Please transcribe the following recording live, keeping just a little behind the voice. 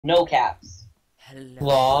No caps. Hello,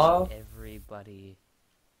 Claw? everybody.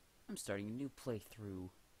 I'm starting a new playthrough.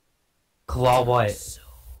 Claw what?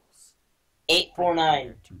 Souls. 849.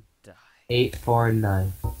 Prepare to die.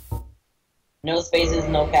 849. No spaces,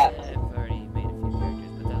 no caps. I've already made a few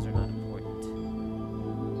characters, but those are not important.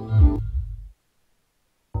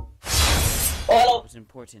 Oh, hello. What's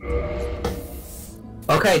important is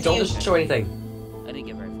Okay, don't destroy anything. I didn't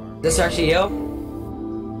get very far. This is actually you?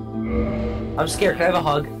 I'm scared. Can I have a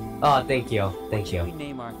hug? Oh, thank you. Thank Should we you.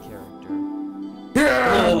 name our character?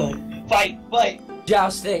 Fight, fight.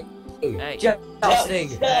 Jousting! Hey. Jousting!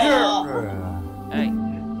 Hey,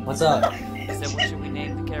 What's up? I said what should we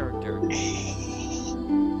name the character? I'm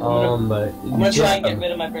gonna try and get Jam.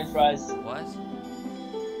 rid of my french fries. What?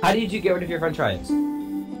 How did you get rid of your french fries? Oh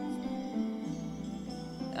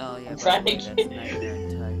yeah, I'm by trying the way, to that's get- Nightmare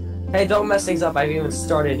Tiger. Hey, don't mess things up. I haven't even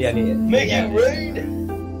started yet. Make it rain!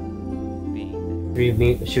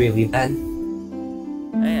 Being Should we leave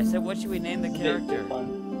then? there. Hey, I said what should we name the character?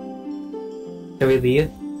 Should we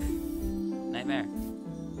leave? Nightmare.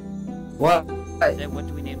 What? I said what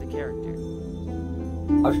do we name the character?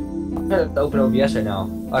 I'm trying to open OBS right now.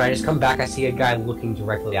 When I just come back, I see a guy looking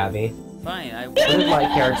directly at me. Fine, I What does my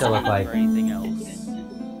character look like? Or anything else.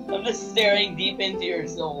 I'm just staring deep into your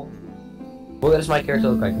soul. What does my character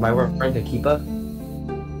look like? Am I wearing a kippah?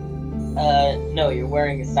 No, you're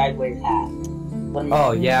wearing a sideways hat.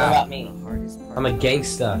 Oh, yeah. What about me? The hardest part I'm a about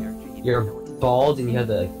gangsta. the character, you You're don't know what to do. bald and you have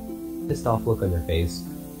the pissed off look on your face.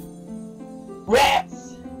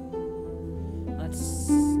 Rats! Let's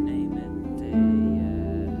name it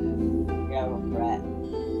Yeah, I'm a rat.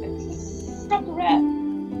 Stop the rat!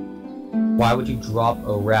 Why would you drop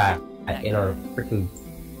a rat in our freaking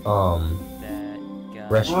that guy.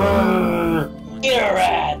 restaurant? Get a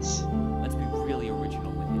rat! Let's be really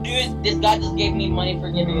original with it. Dude, this guy just gave me money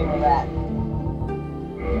for giving him a rat.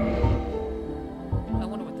 I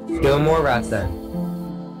wonder what this Kill more rats then.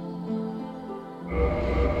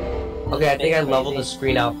 Okay, I think I leveled the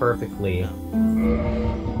screen out perfectly.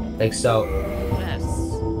 Like so. Yes.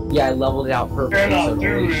 Yeah, I leveled it out perfectly so it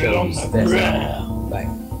only shows this. Bye.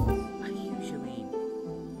 I usually.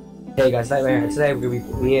 Hey guys, Nightmare. Today we're gonna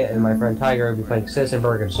be me and my friend Tiger will be playing Citizen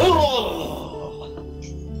Burger.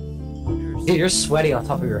 Dude, you're sweating on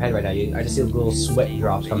top of your head right now. I just see little sweat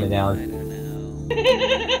drops coming I down. don't know.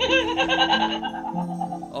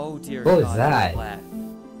 Oh dear What was God, that? laugh.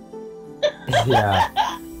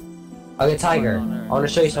 Yeah. Okay, Tiger. I want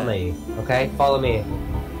to show you something. Okay, follow me.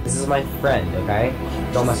 This is my friend. Okay,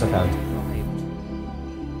 don't mess with him.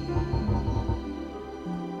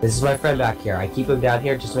 This is my friend back here. I keep him down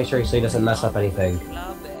here just to make sure so he doesn't mess up anything.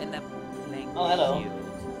 Oh, hello.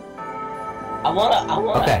 I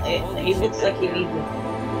wanna, Okay. he looks like he needs it.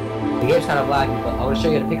 The game's kind of laggy, but I want to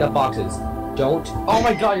show you how to pick up boxes. Don't. Oh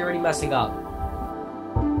my God, you're already messing up.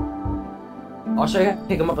 I'll show you how to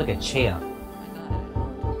pick them up like a champ.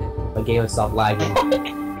 My game would stop lagging.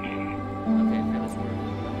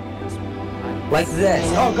 Like this.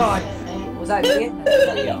 Oh God. Was that me? Was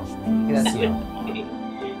that you? Okay, that's you.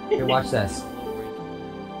 Here, watch this.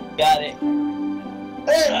 Got it. And I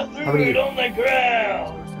How threw many- it on the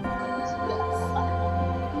ground!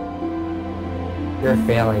 You're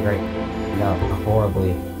failing right now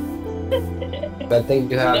horribly. But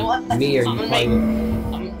think you have You know what? me or I'm you gonna playing.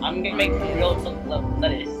 I'm gonna make real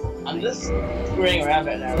lettuce. I'm just screwing around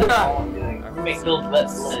right now. That's all I'm doing. I'm gonna make real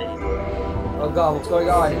lettuce. Oh God, what's going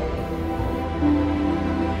on?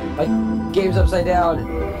 My game's upside down.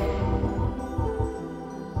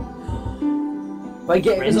 My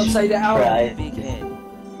game is upside down. Fries. Big head.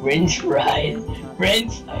 French fries.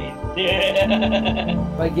 French fries. Yeah.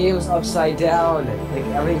 My game is upside down. Like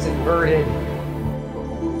everything's inverted.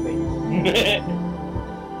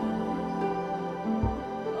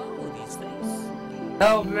 Oh, these things.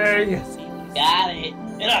 Help me! Got it.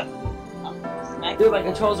 And I'm smacking. Dude, my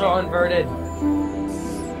controls are all inverted.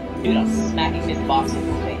 Dude, I'm smacking this box in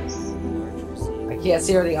the face. I can't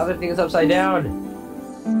see everything. Other things upside down.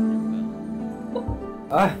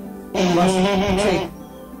 Must take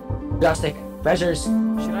drastic measures.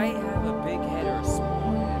 Should I have a big head or a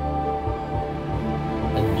small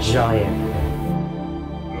head? A giant.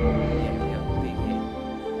 Yeah, we have a big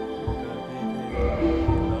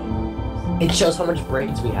head. It shows how much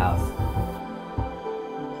brains we have.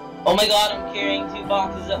 Oh my God, I'm carrying 2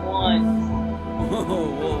 boxes at once. Whoa,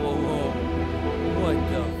 whoa, whoa, whoa. What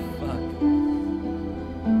the fuck?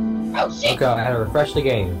 Oh shit. Okay, I had to refresh the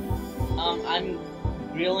game. I'm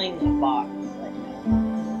grilling a box right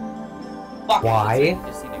now. Fuck. Why?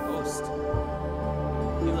 Just seen a ghost.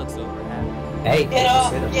 He looks over happy. Hey, Get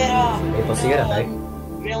off! Get off! Maple syrup, eh?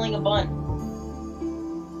 Grilling a bun.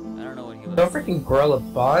 Don't freaking grow a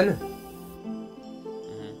bun.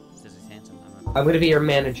 Says he's handsome. I'm gonna be your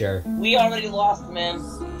manager. We already lost, man.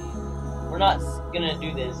 We're not gonna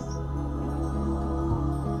do this.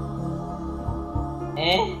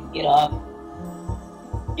 Get off.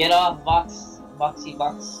 Get off, Boxy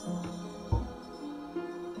Box.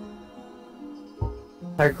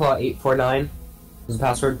 Tiger Claw 849 is the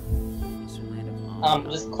password.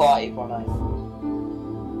 Just Claw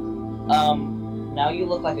 849. Now you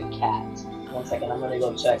look like a cat. 1 second, I'm gonna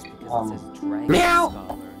go check. Meow!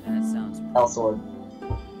 That sounds L sword.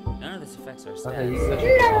 None of this affects our stats. Okay, you go check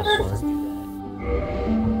the password.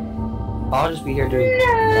 I'll just be here doing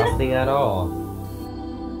nothing at all.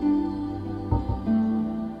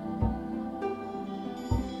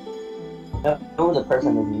 No, the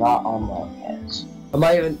person is not on the edge. I'm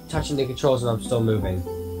not even touching the controls and I'm still moving.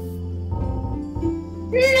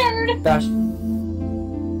 Dash.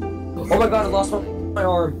 Oh my god, I lost my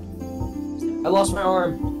arm. I lost my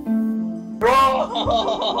arm. Bro!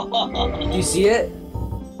 Do you see it?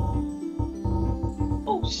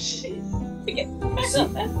 Oh shit. Get back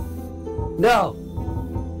up, man. No!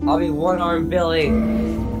 I'll be one arm Billy.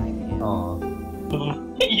 Aw.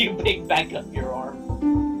 You pick back up your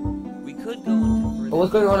arm. We could go into further. Oh,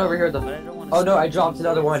 what's going on over here? But I don't want Oh no, I dropped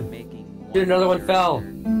another one. Dude, another one fell.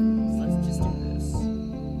 Let's just do this.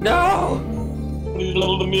 No!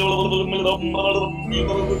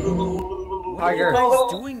 Tiger. What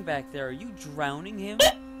are you doing back there? Are you drowning him?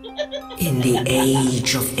 In the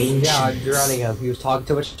age of ancient, Yeah, I'm drowning him. He was talking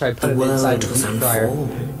too much, so I put the him inside world the was deep fryer.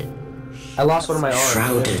 unformed, I lost one of my arms.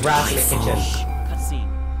 shrouded There's rats by in the kitchen. fog. Cutscene.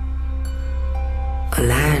 A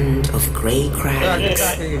land of grey Get crags,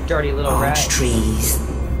 back here, you dirty little rat. arched trees,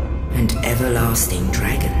 and everlasting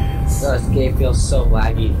dragons. This game feels so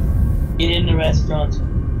laggy. Get in the restaurant.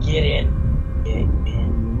 Get in. Get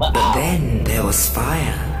in. But then there was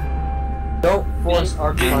fire, Don't force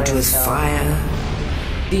our and clients with out. fire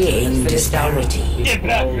Let's came finish disparity, Get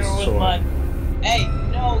back here with sword. mine. Hey,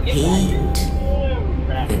 no, get heat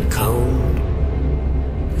back. and cold,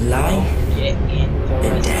 life Get in the and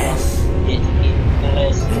restaurant. death, Get in the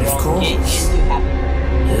restaurant. And of course, Get into happy.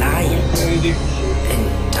 light and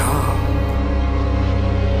dark.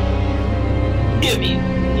 Give me.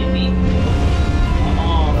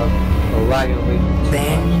 Oh, lagging weak.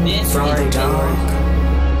 Then from the dark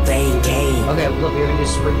they came Okay, look, we're gonna do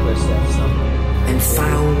sprinkler stuff. So. and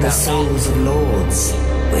found the souls of lords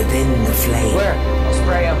within the flame. Where? I'll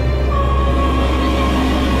spray him.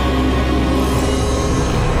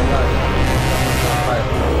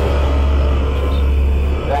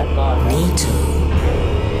 Nito,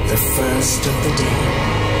 the first of the day,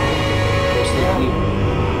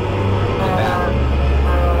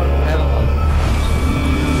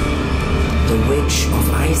 the witch of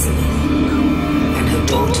Isolith and her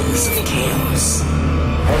daughters of chaos,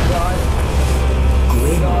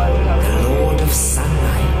 Gwyn, the lord of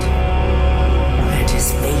sunlight, and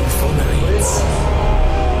his faithful knights,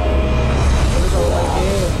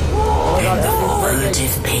 and the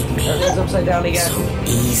furtive pygmy, Everything's upside down again. so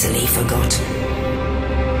easily forgotten.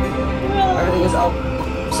 Everything is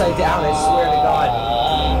upside down, I swear to God.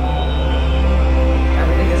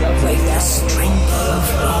 Everything is upside With the down. strength of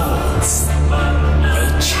lords, they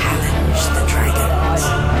challenge the dragons.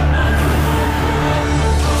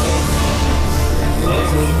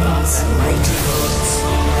 Gwyn's mighty hordes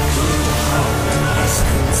lead upon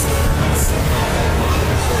Escon's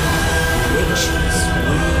witches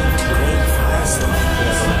weaved great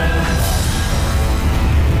firestorms.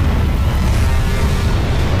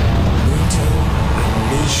 Nito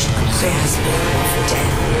unleashed a grasp of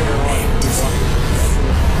death and disease,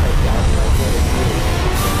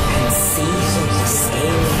 and seized the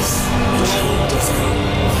scales which held his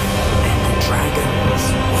own, and the dragons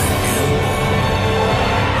were no more.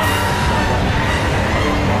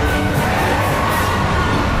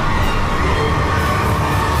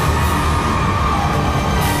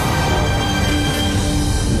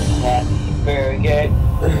 Very good.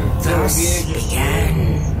 Thus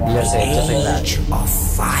began Yes, the just like that. age of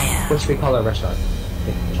fire. What should we call our restaurant?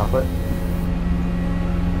 Chocolate?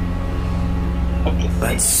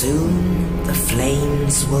 But soon the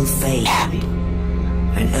flames will fade,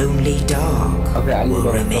 and only dark Okay, I need to will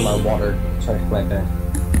go fill my remain. water. Sorry, right there.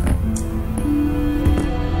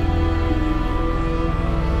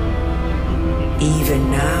 Even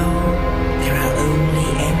now, there are only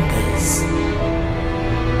embers.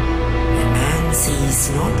 And man sees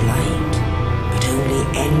not light, but only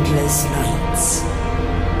endless nights.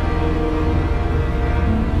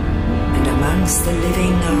 And amongst the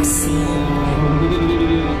living are seen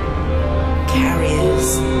carriers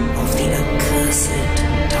of the accursed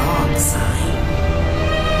dark side.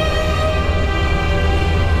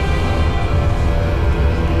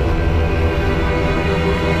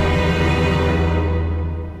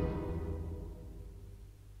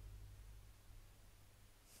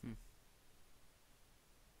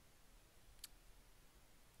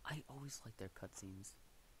 always like their cutscenes.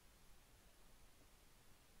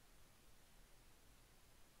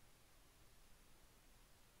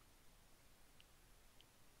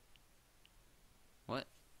 What?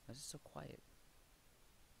 Why is it so quiet?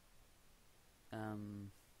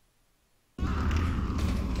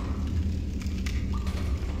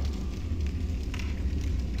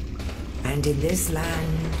 And in this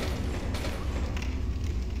land,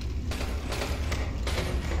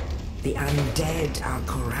 the undead are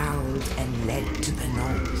corralled and led to the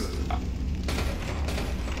north.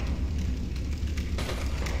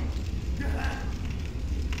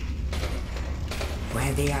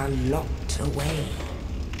 Where they are locked away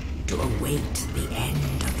to await the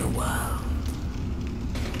end of the world.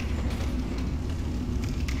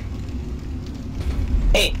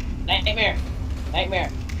 Hey, nightmare, nightmare,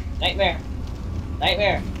 nightmare,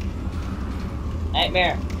 nightmare,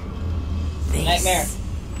 nightmare, This nightmare,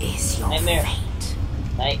 is your nightmare, fate.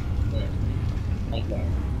 nightmare, nightmare.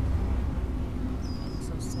 I'm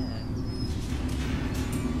so sad.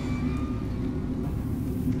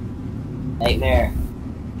 Nightmare.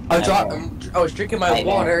 I was drinking my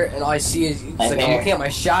Nightmare. water and all I see is it's like I'm Nightmare. looking at my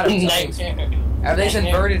shadow. Nightmare. Everything's Nightmare.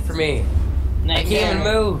 inverted for me. I can't even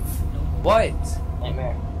move. What?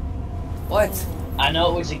 Nightmare. What? I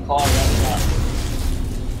know what you call it right now.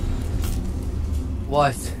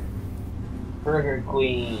 What? Burger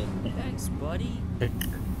Queen. Thanks, buddy.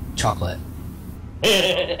 Chocolate. No?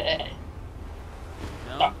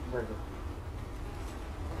 Burger.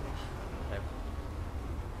 Whatever.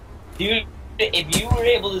 Dude, if you were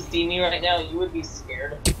able to see me right now, you would be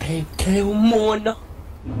scared. Pokemon.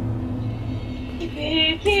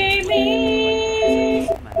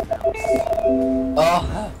 My mouse.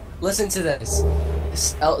 Oh, listen to this.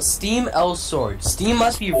 Steam L Sword. Steam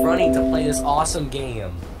must be running to play this awesome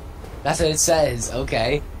game. That's what it says,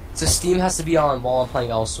 okay? So Steam has to be on while I'm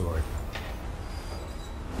playing L Sword.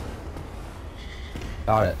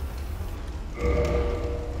 Got it.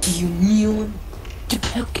 Pokemon.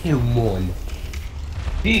 Pokemon.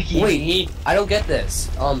 Wait, I don't get this.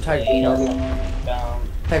 Tiger, can you help me?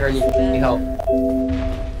 Tiger, I need help.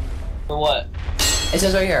 For what? It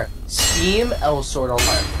says right here, Steam L Sword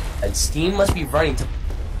Online. And Steam must be running to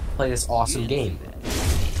play this awesome game.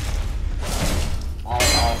 I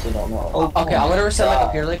honestly don't know. Okay, I'm gonna reset my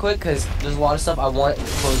computer really quick because there's a lot of stuff I want to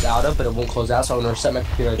close out of, but it won't close out, so I'm gonna reset my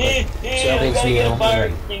computer really quick. So everything's new. fire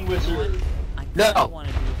extinguisher. I No. don't want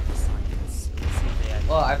to do it this time. Let's see if they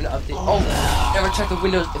Well, I have an update. Oh, never checked the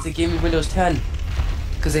Windows, if they gave me Windows 10.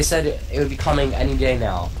 Because they said it would be coming any day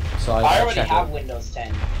now. So I I gotta already check have it. Windows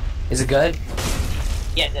 10. Is it good?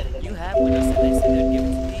 Yes, it is. You have Windows 10. They said they'd give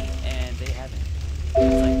it to me, and they haven't.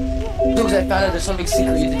 It's No, because I found out there's something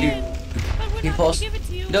secret you have to do. He post.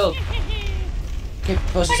 No. Okay,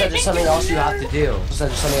 post said there's something else you have to do. Said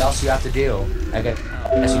there's something else you have to do. I guess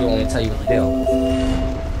you don't want to tell you what to do.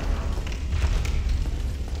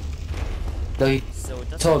 No, he like, so it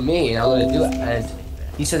doesn't told me, and I'm gonna do it. And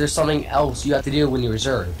he said there's something else you have to do when you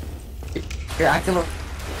reserve. You're acting like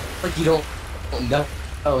you don't know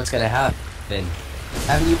what's gonna happen.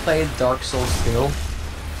 Haven't you played Dark Souls 2?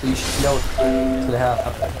 So you should know what's gonna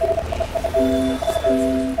happen.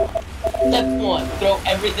 Step 1, throw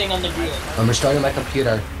everything on the grill. I'm restarting my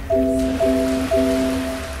computer.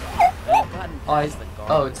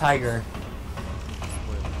 Oh, Tiger.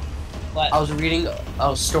 What? I was reading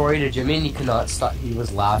a story to Jimmy and he could not stop. He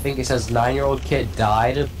was laughing. It says 9-year-old kid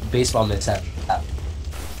died of baseball mishap.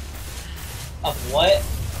 Of what?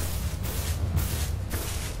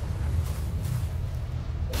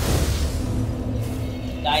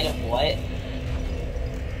 Died of what?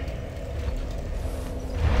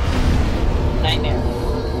 Nightmare.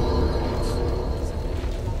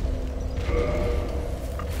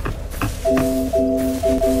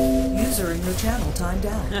 User in your channel timed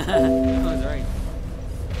out. I was right.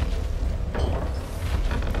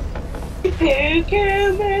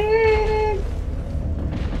 Pokemon.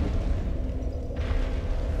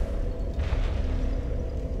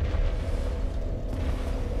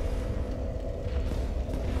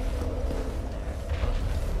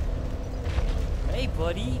 Hey,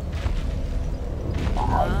 buddy.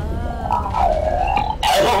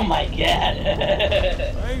 Oh my god. I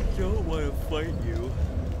don't want to fight you.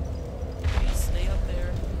 Please stay up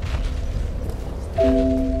there.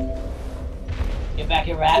 Get back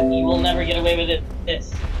here, rat. You will never get away with it.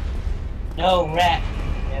 This. No, rat.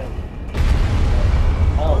 No.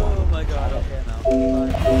 Oh my god, okay now.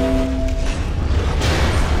 Bye.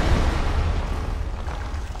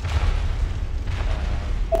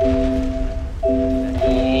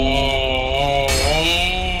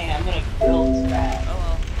 Yeah, I'm gonna grill this rat. Oh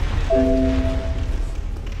well.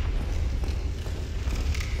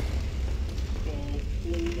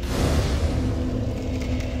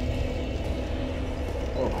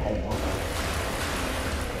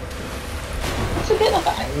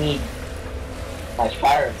 I need my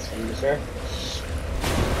fire extinguisher.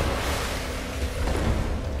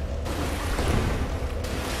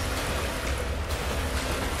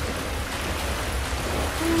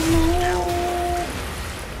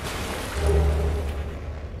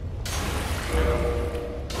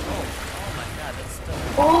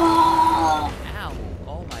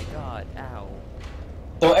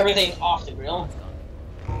 Throw everything off the grill.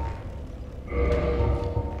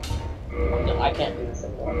 No, I can't do this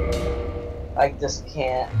anymore. I just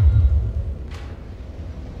can't.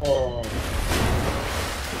 Come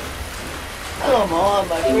on,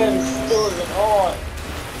 my friend still isn't on.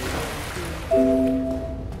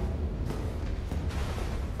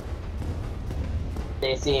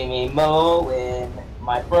 They see me mowing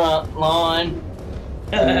my front lawn.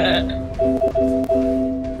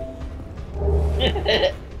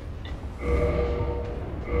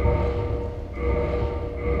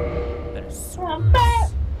 I'm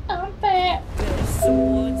fat. I'm fat. Better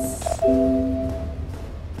swords.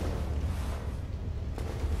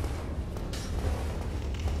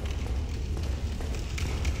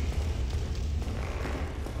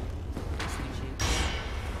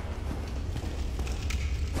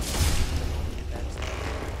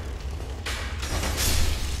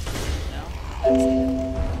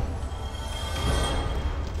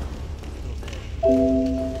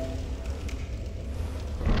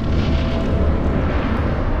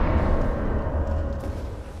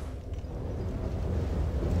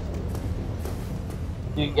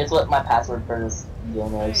 Dude, guess what my password for this game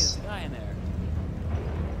Hey, there's is? a guy in there.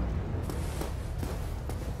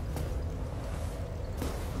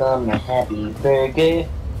 Some happy burger.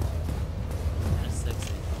 That's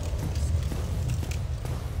sexy.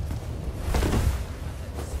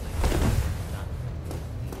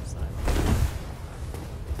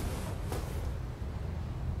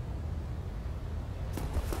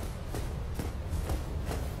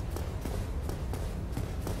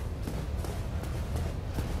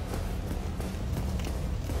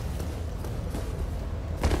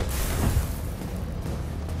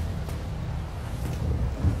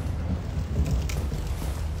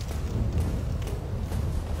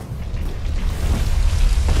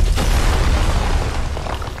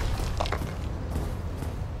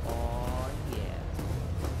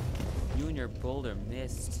 Boulder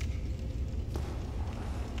missed.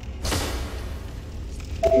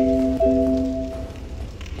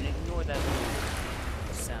 And ignore that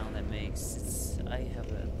little sound that makes. I have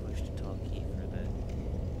a push to talk key for the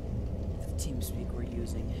TeamSpeak we're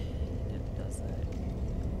using. It does that.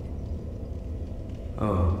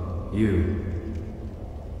 Oh, you.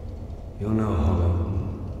 You're no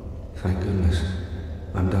hollow. Thank goodness.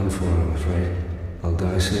 I'm done for, I'm afraid. I'll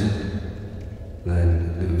die soon,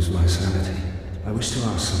 then lose my sanity. I wish to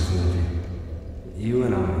ask something of you. You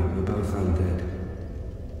and I are both undead.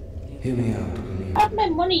 Hear me out, will you? How'd my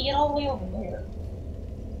money get all the way over here?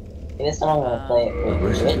 Okay, this time I'm gonna play it for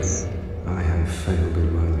bits. I have failed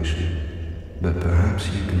in my mission, but perhaps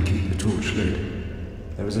you can keep the torch lit.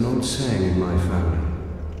 There is an old saying in my family.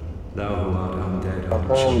 Thou who art undead art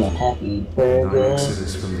From a chosen. happy Thine burger.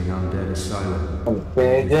 exodus from the undead asylum. From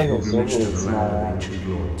burger, Pilgrimage to the it's land of not. ancient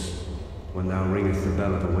lords. When thou ringest the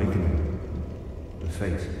bell of awakening, the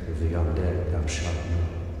fate of the undead thou shalt know.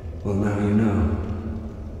 Well, now you know.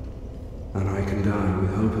 And I can die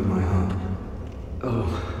with hope in my heart. Oh,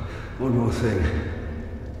 one more thing.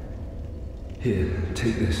 Here,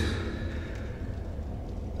 take this.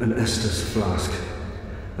 An Estus flask.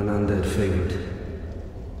 An undead favorite.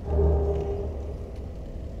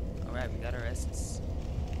 Alright, we got our essence.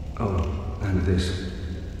 Oh, and this.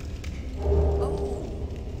 Oh!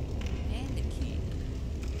 And the key.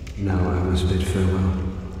 Now I must bid farewell.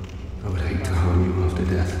 I would hate to harm you after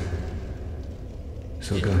death.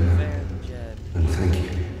 So go now, Fair, Jed. and thank you.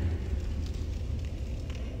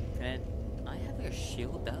 Can I have your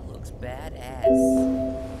shield? That looks badass.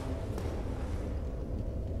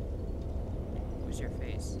 Where's your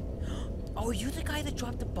face? Oh, are you the guy that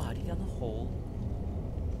dropped the body down the hole?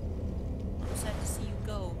 I'm sad to see you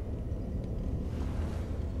go.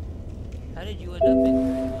 How did you end up in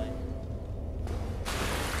here anyway?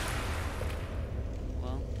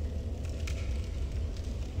 Well,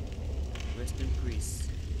 rest in peace.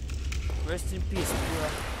 Rest in peace, bro.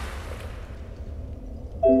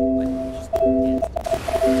 What? Just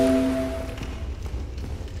dance.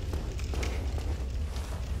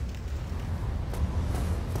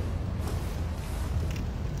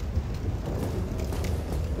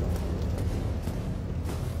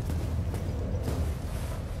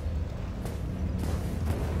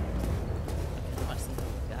 I see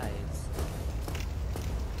those guys.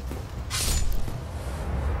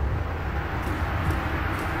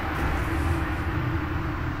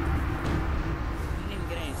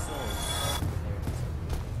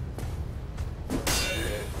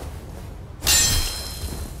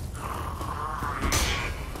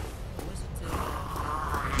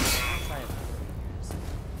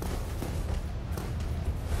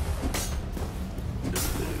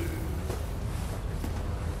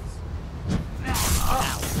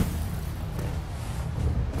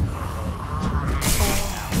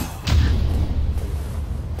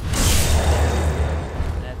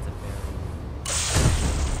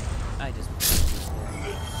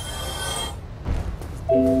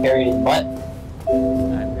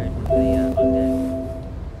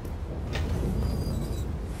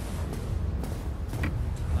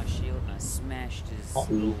 so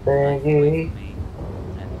away from me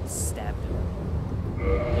and stabbed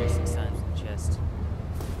him 6 times in the chest.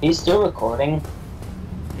 He's still recording.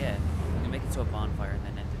 Yeah, we can make it to a bonfire and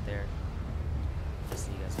then end it there. Just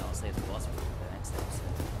so you guys know, I'll save the boss for the next episode.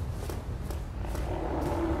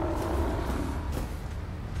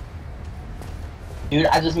 Dude,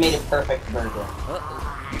 I just made a perfect burger. Uh-oh.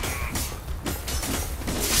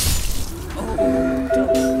 Oh,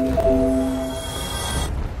 double kill.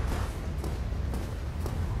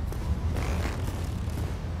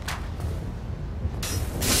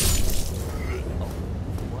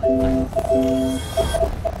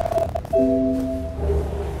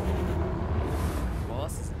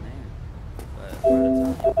 Boss is in there, but we're out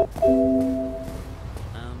of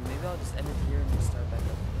time. Maybe I'll just end it here and start back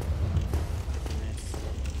up. 15 minutes.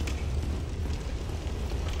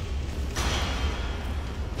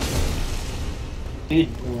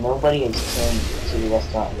 Dude, nobody has turned to the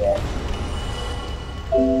restaurant yet.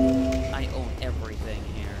 I own everything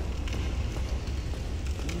here.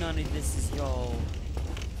 None of this is y'all.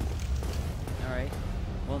 Alright.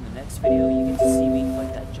 Well, in the next video, you get to see me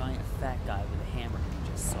fight that giant fat guy with a hammer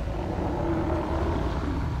you just saw.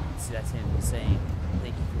 See, that's him saying,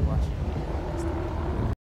 thank you for watching.